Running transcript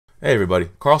Hey everybody,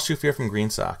 Carl Schoof here from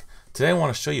GSAP. Today I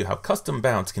want to show you how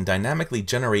CustomBounce can dynamically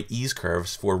generate ease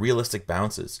curves for realistic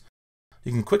bounces.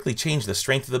 You can quickly change the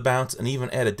strength of the bounce and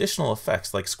even add additional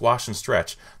effects like squash and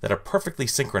stretch that are perfectly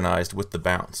synchronized with the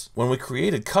bounce. When we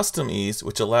created custom ease,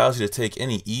 which allows you to take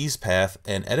any ease path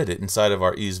and edit it inside of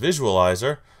our ease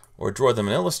visualizer or draw them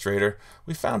in Illustrator,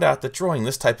 we found out that drawing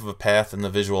this type of a path in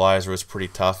the visualizer is pretty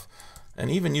tough.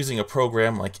 And even using a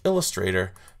program like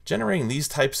Illustrator, generating these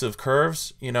types of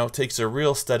curves, takes a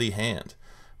real steady hand.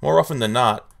 More often than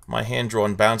not, my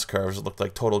hand-drawn bounce curves look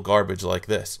like total garbage like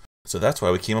this. So that's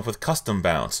why we came up with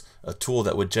CustomBounce, a tool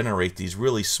that would generate these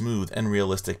really smooth and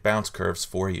realistic bounce curves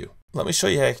for you. Let me show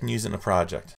you how you can use it in a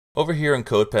project. Over here in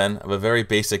CodePen, I have a very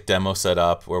basic demo set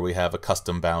up where we have a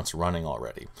CustomBounce running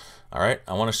already. Alright,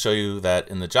 I want to show you that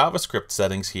in the JavaScript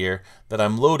settings here, that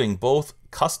I'm loading both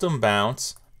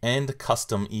CustomBounce and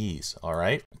custom ease.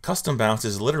 Alright, CustomBounce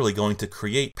is literally going to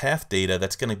create path data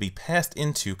that's going to be passed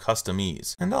into custom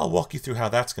ease, and I'll walk you through how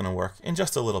that's going to work in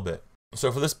just a little bit.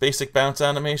 So for this basic bounce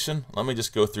animation, let me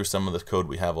just go through some of the code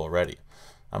we have already.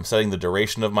 I'm setting the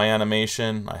duration of my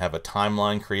animation, I have a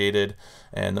timeline created,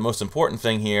 and the most important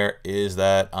thing here is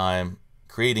that I'm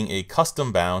creating a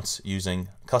custom bounce using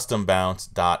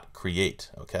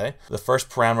CustomBounce.create. Okay, the first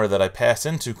parameter that I pass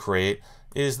into create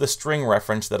is the string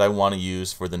reference that I want to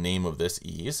use for the name of this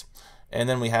ease. And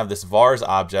then we have this vars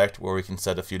object where we can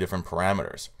set a few different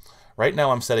parameters. Right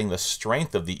now I'm setting the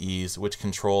strength of the ease, which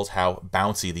controls how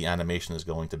bouncy the animation is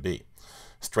going to be.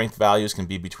 Strength values can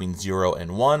be between 0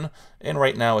 and 1, and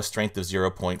right now a strength of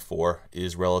 0.4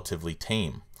 is relatively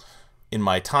tame. In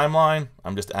my timeline,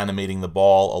 I'm just animating the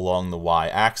ball along the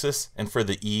y-axis, and for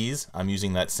the ease, I'm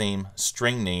using that same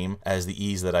string name as the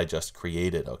ease that I just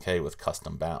created, okay, with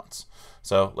CustomBounce.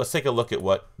 So let's take a look at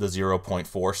what the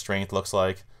 0.4 strength looks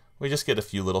like. We just get a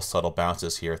few little subtle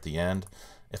bounces here at the end.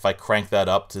 If I crank that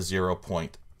up to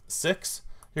 0.6,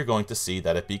 you're going to see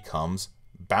that it becomes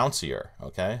bouncier,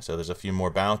 okay? So there's a few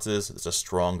more bounces, it's a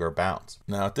stronger bounce.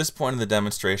 Now at this point in the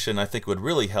demonstration, I think it would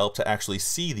really help to actually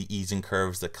see the easing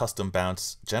curves that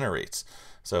CustomBounce generates.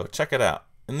 So check it out.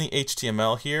 In the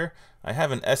HTML here, I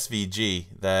have an SVG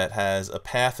that has a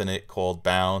path in it called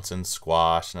bounce and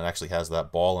squash, and it actually has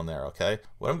that ball in there, okay?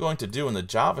 What I'm going to do in the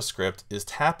JavaScript is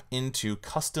tap into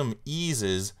custom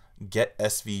ease's get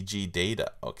SVG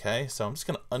data, okay? So I'm just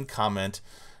going to uncomment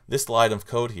this line of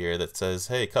code here that says,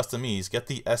 hey, custom ease, get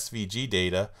the SVG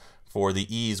data for the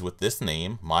ease with this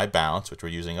name, my bounce, which we're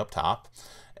using up top,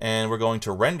 and we're going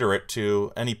to render it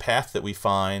to any path that we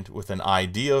find with an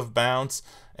ID of bounce,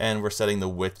 and we're setting the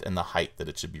width and the height that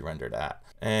it should be rendered at.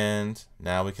 And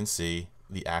now we can see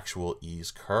the actual ease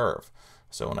curve.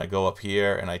 So when I go up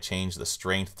here and I change the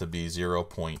strength to be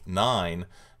 0.9,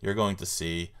 you're going to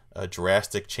see a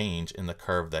drastic change in the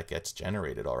curve that gets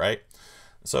generated, all right?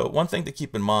 So one thing to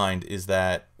keep in mind is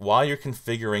that while you're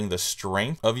configuring the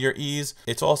strength of your ease,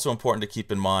 it's also important to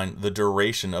keep in mind the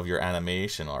duration of your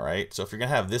animation, all right? So if you're gonna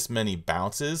have this many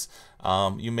bounces,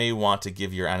 you may want to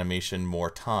give your animation more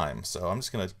time. So I'm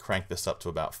just gonna crank this up to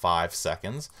about 5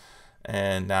 seconds.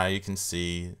 And now you can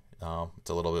see it's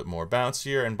a little bit more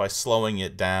bouncier, and by slowing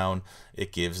it down,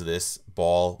 it gives this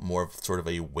ball more of sort of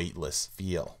a weightless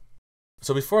feel.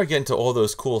 So before I get into all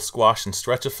those cool squash and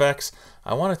stretch effects,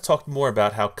 I want to talk more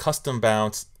about how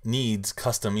CustomBounce needs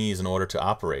custom ease in order to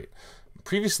operate.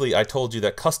 Previously, I told you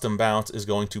that CustomBounce is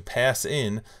going to pass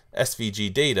in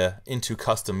SVG data into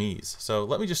custom ease. So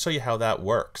let me just show you how that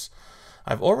works.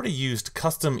 I've already used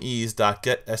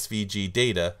CustomEase.getSVG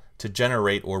data to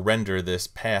generate or render this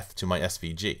path to my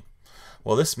SVG.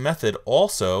 Well, this method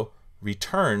also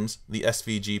returns the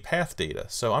SVG path data.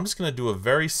 So I'm just going to do a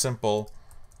very simple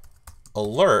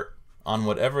alert on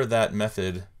whatever that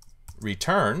method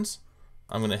returns.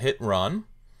 I'm going to hit run,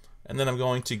 and then I'm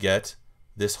going to get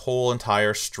this whole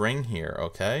entire string here,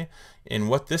 okay? And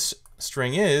what this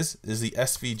string is the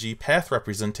SVG path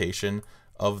representation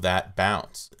of that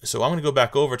bounce. So I'm going to go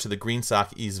back over to the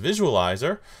GSAP ease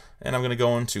visualizer, and I'm going to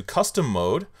go into custom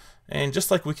mode, and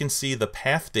just like we can see the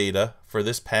path data for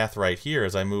this path right here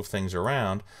as I move things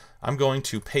around, I'm going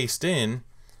to paste in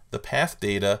the path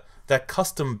data that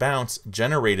CustomBounce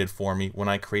generated for me when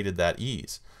I created that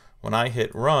ease. When I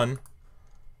hit run,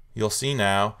 you'll see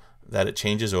now that it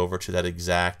changes over to that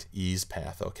exact ease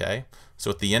path, okay?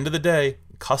 So at the end of the day,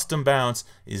 CustomBounce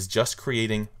is just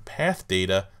creating path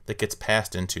data that gets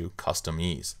passed into custom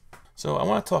ease. So I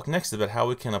want to talk next about how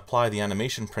we can apply the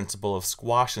animation principle of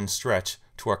squash and stretch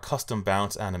to our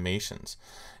CustomBounce animations.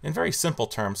 In very simple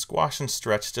terms, squash and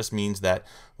stretch just means that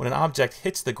when an object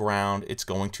hits the ground, it's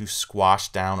going to squash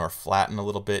down or flatten a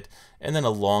little bit and then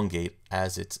elongate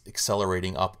as it's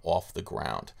accelerating up off the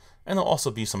ground. and there'll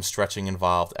also be some stretching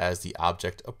involved as the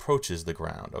object approaches the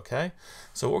ground, okay?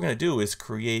 So what we're going to do is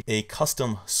create a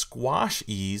custom squash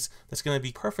ease that's going to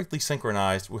be perfectly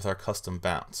synchronized with our custom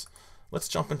bounce. Let's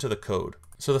jump into the code.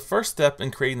 So the first step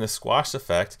in creating the squash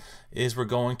effect is we're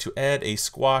going to add a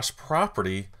squash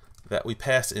property that we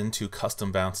pass into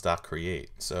CustomBounce.create.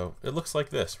 So it looks like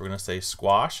this. We're going to say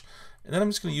squash, and then I'm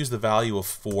just going to use the value of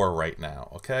 4 right now,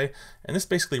 okay? And this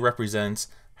basically represents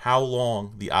how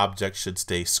long the object should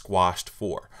stay squashed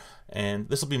for. And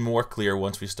this will be more clear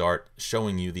once we start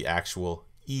showing you the actual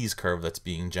ease curve that's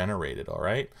being generated, all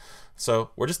right?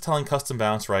 So we're just telling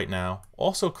CustomBounce right now,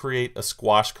 also create a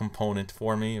squash component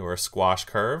for me, or a squash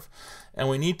curve, and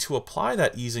we need to apply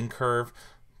that easing curve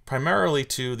primarily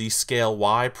to the scale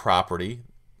Y property,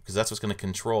 because that's what's going to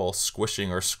control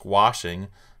squishing or squashing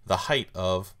the height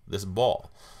of this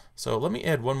ball. So let me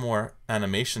add one more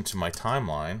animation to my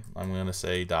timeline. I'm going to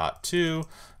say .2.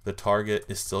 The target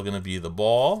is still going to be the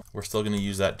ball. We're still going to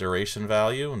use that duration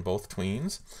value in both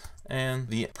tweens. And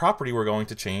the property we're going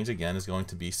to change again is going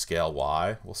to be scale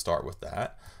Y. We'll start with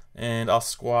that. And I'll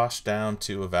squash down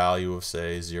to a value of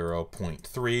say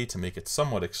 0.3 to make it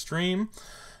somewhat extreme.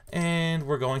 And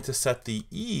we're going to set the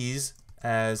ease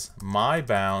as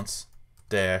myBounce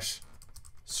dash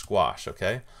squash,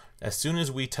 okay? As soon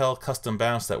as we tell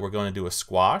CustomBounce that we're going to do a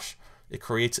squash, it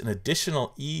creates an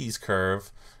additional ease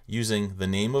curve using the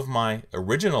name of my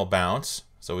original bounce,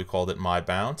 so we called it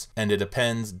myBounce, and it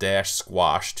appends dash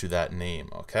squash to that name,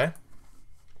 okay?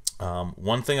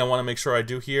 One thing I want to make sure I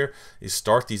do here is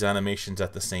start these animations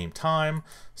at the same time.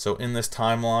 So in this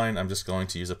timeline, I'm just going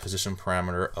to use a position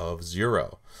parameter of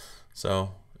 0.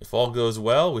 So if all goes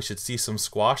well, we should see some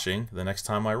squashing the next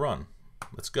time I run.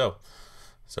 Let's go.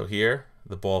 So here,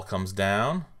 the ball comes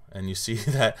down, and you see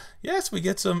that, yes, we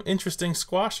get some interesting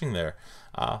squashing there.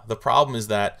 The problem is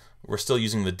that we're still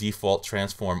using the default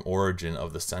transform origin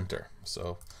of the center.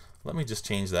 So let me just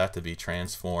change that to be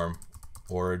transform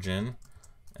origin,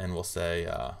 and we'll say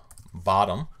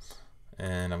bottom,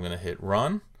 and I'm going to hit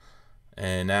run,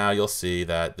 and now you'll see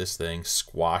that this thing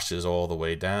squashes all the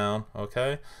way down,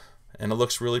 okay? And it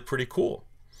looks really pretty cool.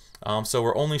 So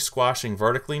we're only squashing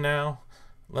vertically now.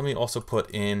 Let me also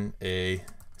put in a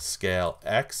scale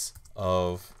X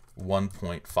of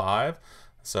 1.5.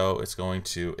 So it's going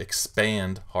to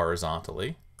expand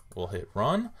horizontally. We'll hit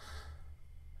run.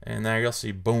 And there you'll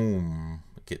see, boom,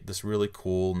 get this really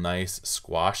cool, nice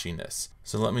squashiness.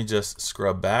 So let me just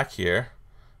scrub back here.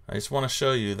 I just want to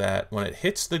show you that when it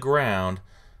hits the ground,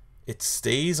 it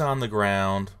stays on the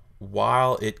ground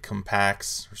while it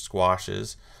compacts or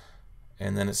squashes.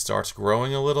 And then it starts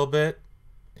growing a little bit,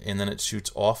 and then it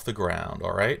shoots off the ground,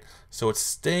 all right? So it's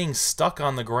staying stuck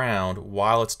on the ground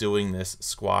while it's doing this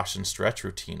squash and stretch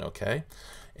routine, okay?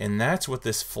 And that's what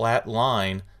this flat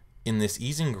line in this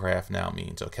easing graph now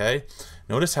means, okay?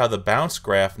 Notice how the bounce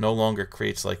graph no longer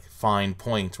creates like fine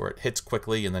points where it hits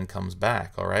quickly and then comes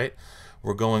back, all right?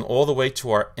 We're going all the way to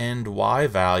our end Y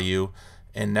value,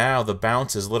 and now the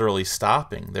bounce is literally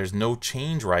stopping. There's no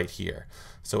change right here.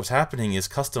 So what's happening is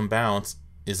CustomBounce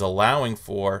is allowing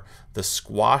for the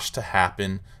squash to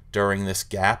happen during this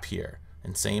gap here,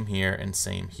 and same here and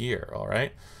same here, all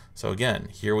right? So again,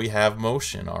 here we have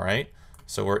motion, all right?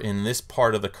 So we're in this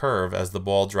part of the curve as the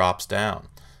ball drops down.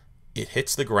 It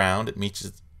hits the ground, it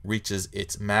reaches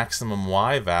its maximum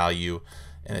Y value,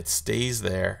 and it stays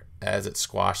there as it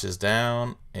squashes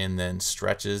down and then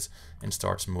stretches and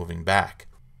starts moving back.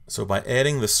 So by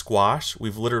adding the squash,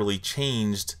 we've literally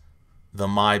changed the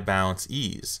myBounce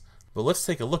ease. But let's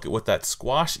take a look at what that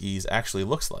squash ease actually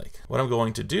looks like. What I'm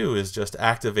going to do is just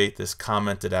activate this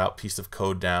commented out piece of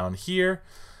code down here,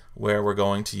 where we're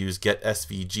going to use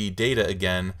getSVG data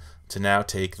again to now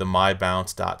take the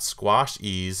myBounce.squash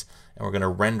ease, and we're going to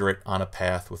render it on a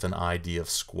path with an ID of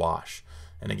squash.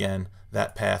 And again,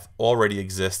 that path already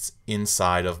exists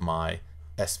inside of my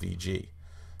SVG.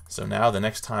 So now the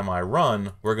next time I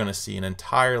run, we're going to see an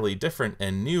entirely different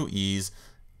and new ease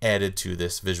added to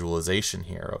this visualization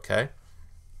here, okay?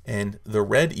 And the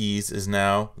red ease is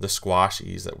now the squash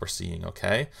ease that we're seeing,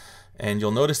 okay? And you'll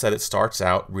notice that it starts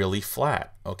out really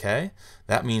flat, okay?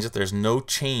 That means that there's no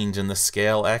change in the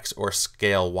scale X or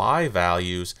scale Y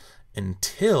values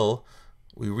until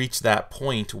we reach that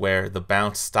point where the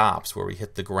bounce stops, where we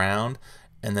hit the ground,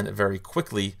 and then it very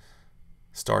quickly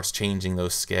starts changing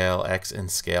those scale X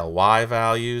and scale Y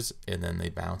values, and then they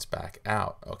bounce back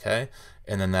out, okay?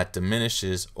 And then that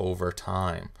diminishes over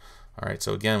time. All right,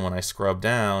 so again, when I scrub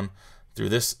down through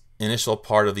this initial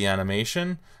part of the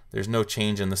animation, there's no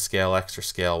change in the scale X or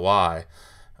scale Y.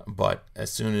 But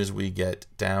as soon as we get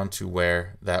down to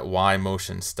where that Y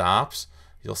motion stops,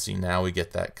 you'll see now we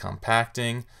get that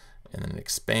compacting, and then it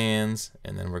expands,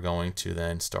 and then we're going to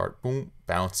then start boom,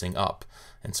 bouncing up.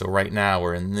 And so right now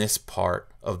we're in this part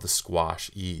of the squash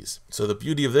ease. So the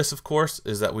beauty of this, of course,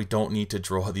 is that we don't need to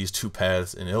draw these two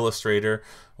paths in Illustrator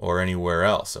or anywhere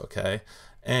else, okay?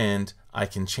 And I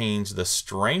can change the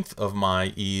strength of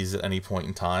my ease at any point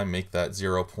in time, make that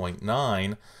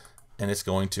 0.9, and it's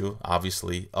going to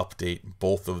obviously update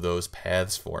both of those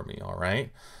paths for me, all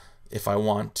right? If I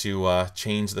want to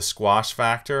change the squash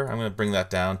factor, I'm going to bring that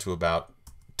down to about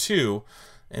 2.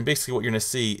 And basically what you're going to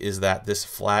see is that this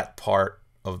flat part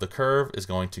of the curve is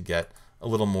going to get a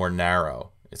little more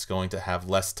narrow. It's going to have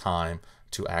less time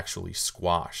to actually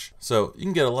squash. So you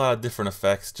can get a lot of different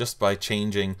effects just by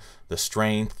changing the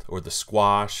strength or the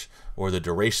squash or the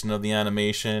duration of the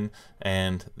animation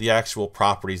and the actual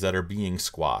properties that are being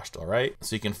squashed, all right?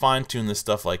 So you can fine tune this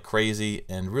stuff like crazy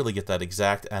and really get that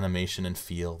exact animation and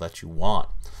feel that you want.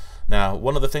 Now,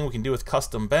 one other thing we can do with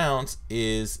Custom Bounce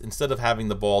is instead of having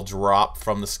the ball drop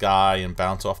from the sky and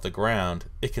bounce off the ground,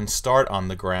 it can start on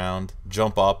the ground,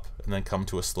 jump up, and then come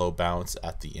to a slow bounce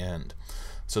at the end.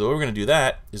 So the way we're going to do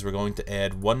that is we're going to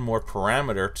add one more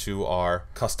parameter to our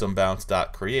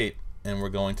CustomBounce.create, and we're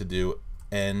going to do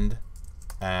end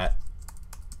at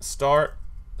start,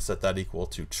 set that equal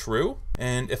to true.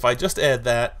 And if I just add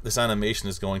that, this animation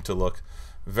is going to look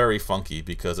very funky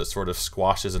because it sort of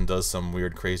squashes and does some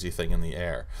weird crazy thing in the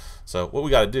air. So what we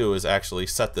got to do is actually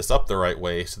set this up the right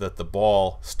way so that the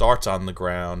ball starts on the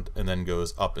ground and then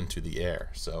goes up into the air.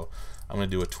 So I'm going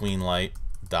to do a tween light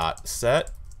dot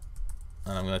set,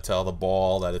 and I'm going to tell the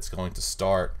ball that it's going to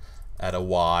start at a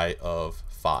Y of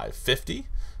 550.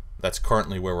 That's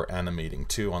currently where we're animating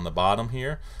to on the bottom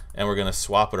here, and we're going to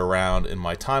swap it around. In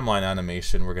my timeline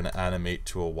animation, we're going to animate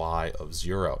to a Y of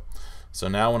 0. So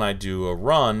now when I do a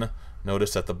run,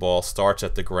 notice that the ball starts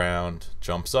at the ground,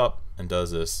 jumps up, and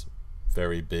does this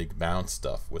very big bounce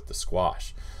stuff with the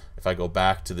squash. If I go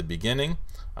back to the beginning,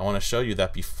 I want to show you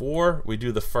that before we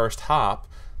do the first hop,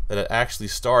 that it actually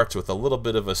starts with a little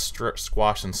bit of a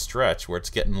squash and stretch where it's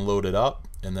getting loaded up,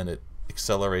 and then it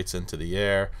accelerates into the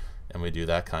air, and we do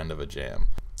that kind of a jam.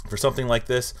 For something like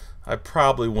this, I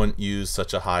probably wouldn't use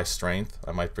such a high strength.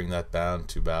 I might bring that down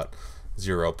to about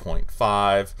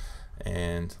 0.5.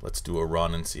 And let's do a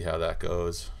run and see how that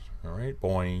goes. All right,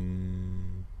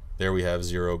 boing. There we have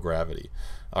 0 gravity.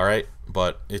 All right,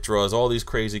 but it draws all these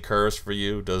crazy curves for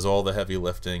you, does all the heavy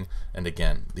lifting, and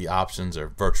again, the options are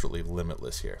virtually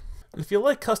limitless here. And if you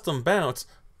like Custom Bounce,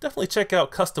 definitely check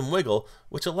out Custom Wiggle,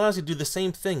 which allows you to do the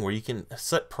same thing where you can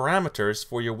set parameters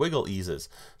for your wiggle eases.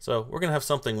 So we're gonna have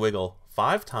something wiggle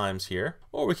 5 times here,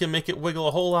 or we can make it wiggle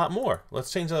a whole lot more.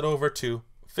 Let's change that over to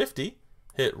 50,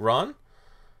 hit run.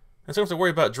 And so you don't have to worry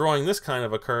about drawing this kind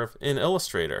of a curve in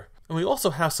Illustrator. And we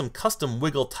also have some custom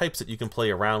wiggle types that you can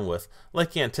play around with,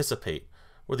 like Anticipate,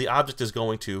 where the object is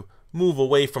going to move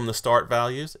away from the start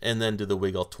values and then do the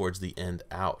wiggle towards the end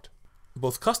out.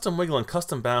 Both Custom Wiggle and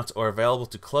Custom Bounce are available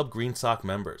to Club GreenSock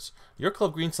members. Your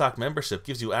Club GreenSock membership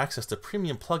gives you access to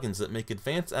premium plugins that make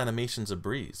advanced animations a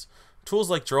breeze. Tools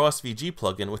like Draw SVG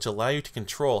plugin, which allow you to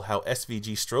control how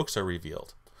SVG strokes are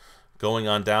revealed. Going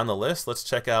on down the list, let's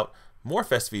check out Morph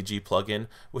SVG plugin,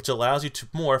 which allows you to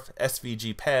morph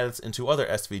SVG paths into other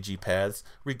SVG paths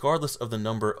regardless of the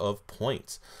number of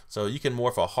points. So you can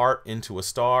morph a heart into a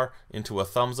star, into a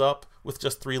thumbs up with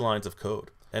just 3 lines of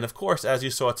code. And of course, as you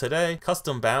saw today,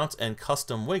 Custom Bounce and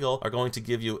Custom Wiggle are going to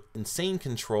give you insane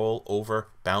control over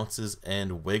bounces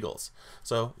and wiggles.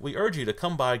 So we urge you to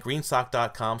come by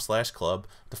greensock.com/club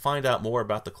to find out more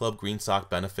about the Club GreenSock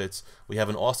benefits. We have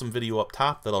an awesome video up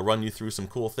top that'll run you through some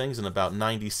cool things in about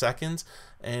 90 seconds.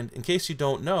 And in case you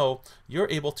don't know, you're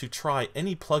able to try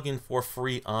any plugin for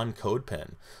free on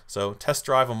CodePen. So test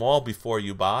drive them all before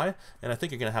you buy, and I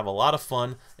think you're going to have a lot of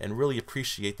fun and really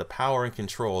appreciate the power and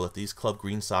control that these Club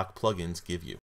GreenSock plugins give you.